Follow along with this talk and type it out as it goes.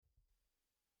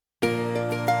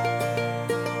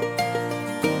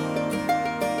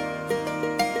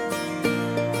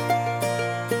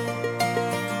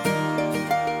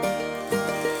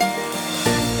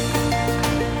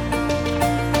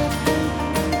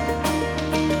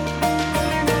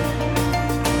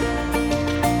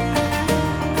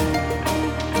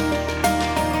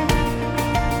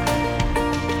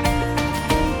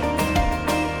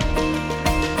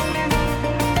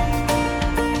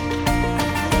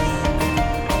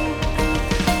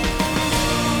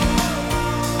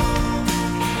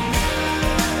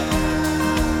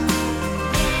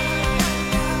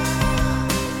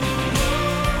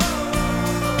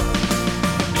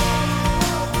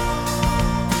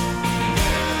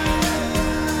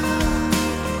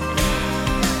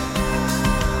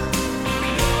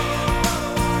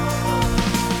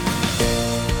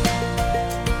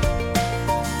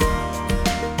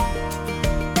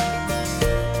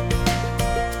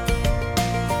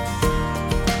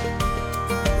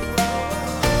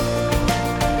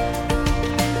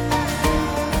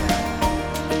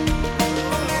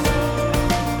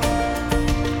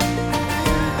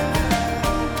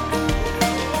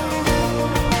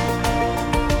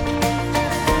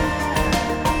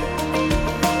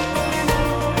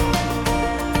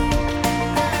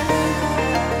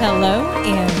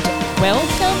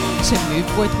to Move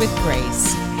Forth with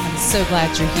Grace. I'm so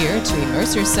glad you're here to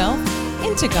immerse yourself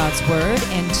into God's Word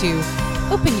and to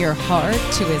open your heart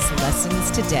to His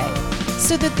lessons today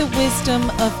so that the wisdom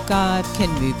of God can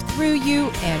move through you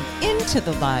and into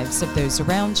the lives of those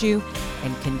around you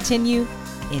and continue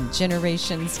in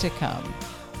generations to come.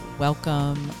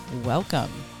 Welcome,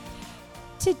 welcome.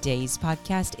 Today's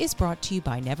podcast is brought to you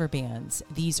by Never Bands.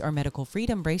 These are medical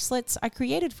freedom bracelets I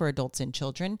created for adults and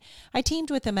children. I teamed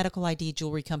with a medical ID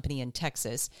jewelry company in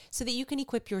Texas so that you can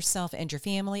equip yourself and your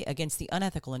family against the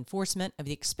unethical enforcement of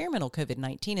the experimental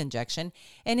COVID-19 injection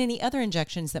and any other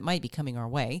injections that might be coming our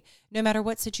way, no matter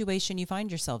what situation you find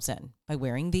yourselves in. By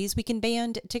wearing these, we can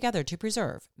band together to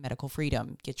preserve medical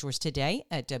freedom. Get yours today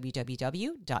at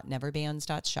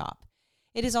www.neverbands.shop.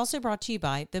 It is also brought to you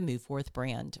by the Move Forth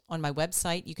brand. On my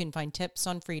website, you can find tips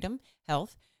on freedom,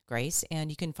 health, grace, and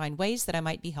you can find ways that I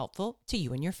might be helpful to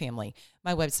you and your family.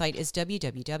 My website is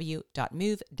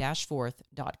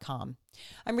www.move-forth.com.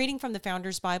 I'm reading from the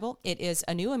Founders Bible. It is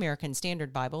a New American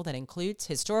Standard Bible that includes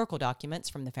historical documents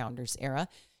from the Founders era.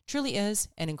 Truly is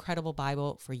an incredible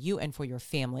Bible for you and for your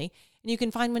family. And you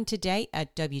can find one today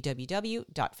at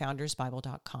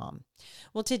www.foundersbible.com.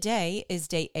 Well, today is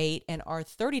day 8 in our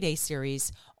 30-day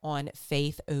series on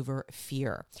faith over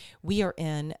fear. We are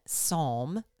in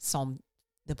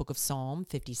the book of Psalm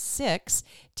 56,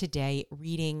 today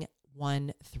reading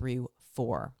 1 through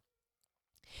 4.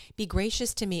 Be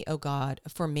gracious to me, O God,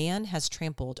 for man has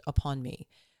trampled upon me.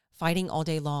 Fighting all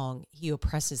day long, he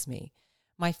oppresses me.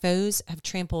 My foes have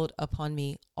trampled upon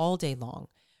me all day long,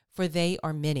 for they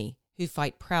are many who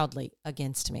fight proudly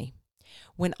against me.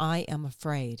 When I am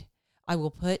afraid, I will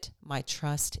put my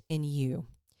trust in you.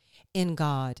 In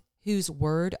God, whose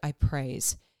word I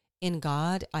praise, in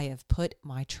God I have put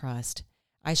my trust.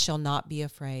 I shall not be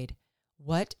afraid.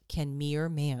 What can mere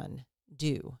man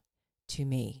do to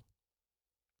me?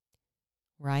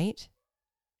 Right?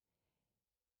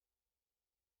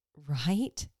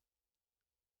 Right?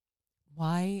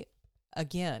 Why,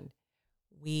 again,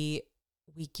 we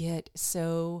get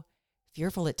so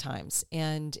fearful at times,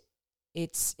 and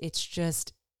it's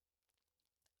just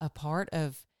a part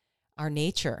of our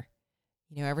nature,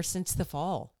 ever since the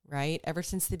fall, right? Ever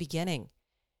since the beginning.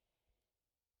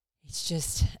 It's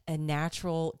just a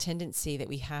natural tendency that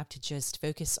we have to just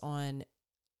focus on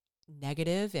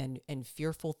negative and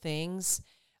fearful things,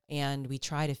 and we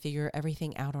try to figure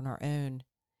everything out on our own.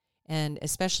 And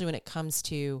especially when it comes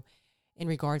to in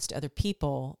regards to other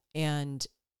people and,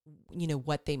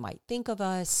 what they might think of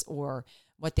us or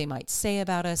what they might say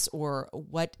about us or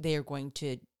what they are going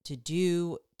to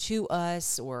do to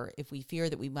us, or if we fear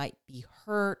that we might be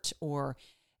hurt or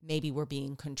maybe we're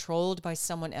being controlled by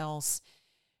someone else,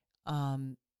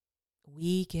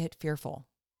 we get fearful.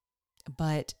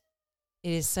 But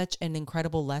it is such an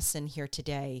incredible lesson here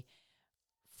today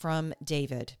from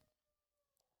David,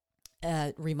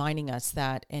 reminding us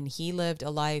that, and he lived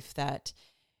a life that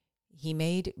he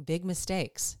made big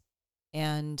mistakes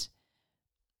and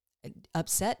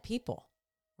upset people,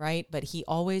 right? But he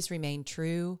always remained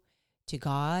true to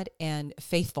God and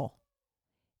faithful.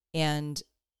 And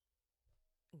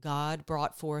God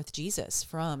brought forth Jesus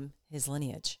from his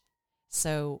lineage.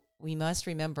 So we must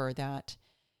remember that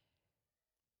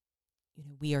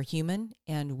we are human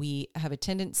and we have a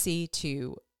tendency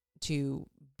to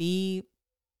be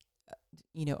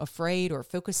afraid or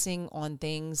focusing on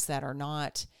things that are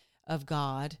not of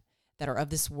God, that are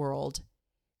of this world,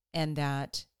 and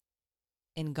that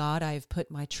in God I have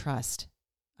put my trust.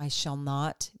 I shall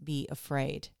not be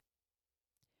afraid.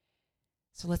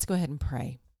 So let's go ahead and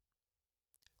pray.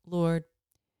 Lord,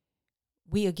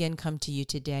 we again come to you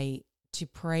today to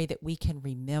pray that we can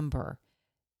remember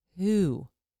who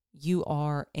you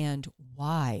are and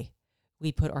why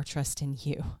we put our trust in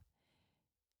you.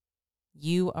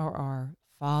 You are our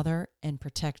Father and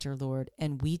protector, Lord,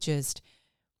 and we just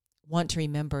want to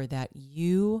remember that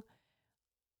you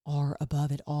are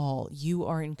above it all. You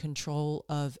are in control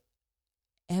of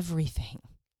everything,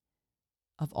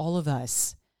 of all of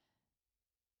us,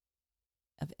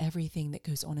 of everything that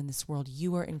goes on in this world.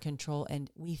 You are in control, and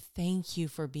we thank you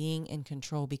for being in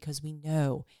control, because we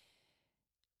know,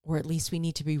 or at least we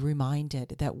need to be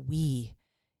reminded, that we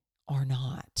are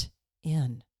not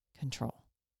in control.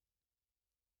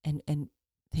 And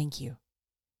thank you.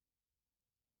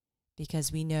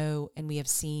 Because we know and we have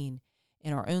seen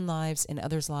in our own lives and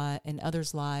others'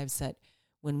 lives that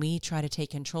when we try to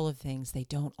take control of things, they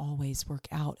don't always work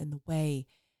out in the way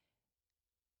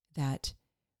that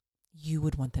you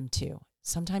would want them to.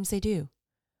 Sometimes they do,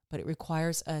 but it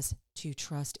requires us to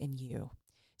trust in you.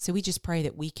 So we just pray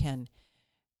that we can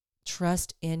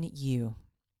trust in you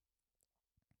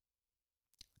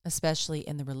especially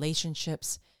in the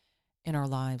relationships in our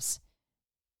lives.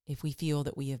 If we feel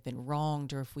that we have been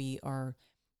wronged, or if we are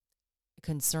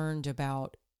concerned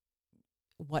about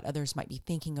what others might be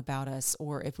thinking about us,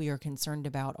 or if we are concerned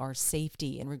about our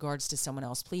safety in regards to someone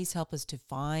else, please help us to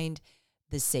find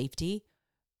the safety.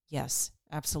 Yes,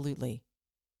 absolutely.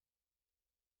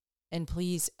 And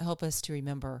please help us to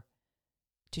remember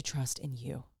to trust in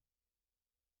you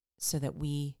so that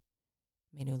we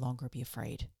may no longer be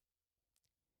afraid.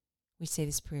 We say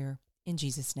this prayer in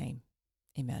Jesus' name.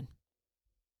 Amen.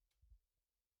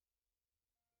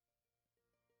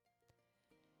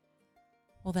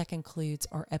 Well, that concludes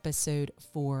our episode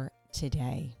for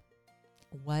today.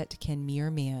 What can mere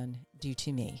man do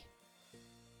to me?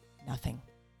 Nothing.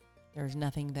 There's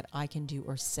nothing that I can do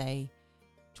or say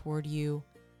toward you,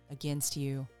 against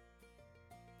you,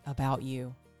 about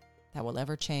you, that will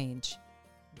ever change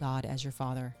God as your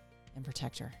Father and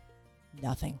protector.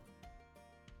 Nothing.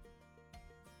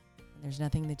 And there's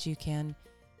nothing that you can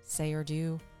say or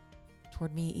do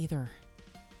toward me either.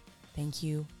 Thank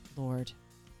you, Lord.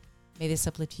 May this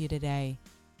uplift you today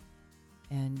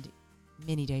and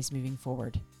many days moving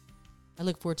forward. I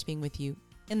look forward to being with you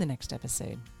in the next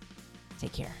episode.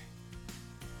 Take care.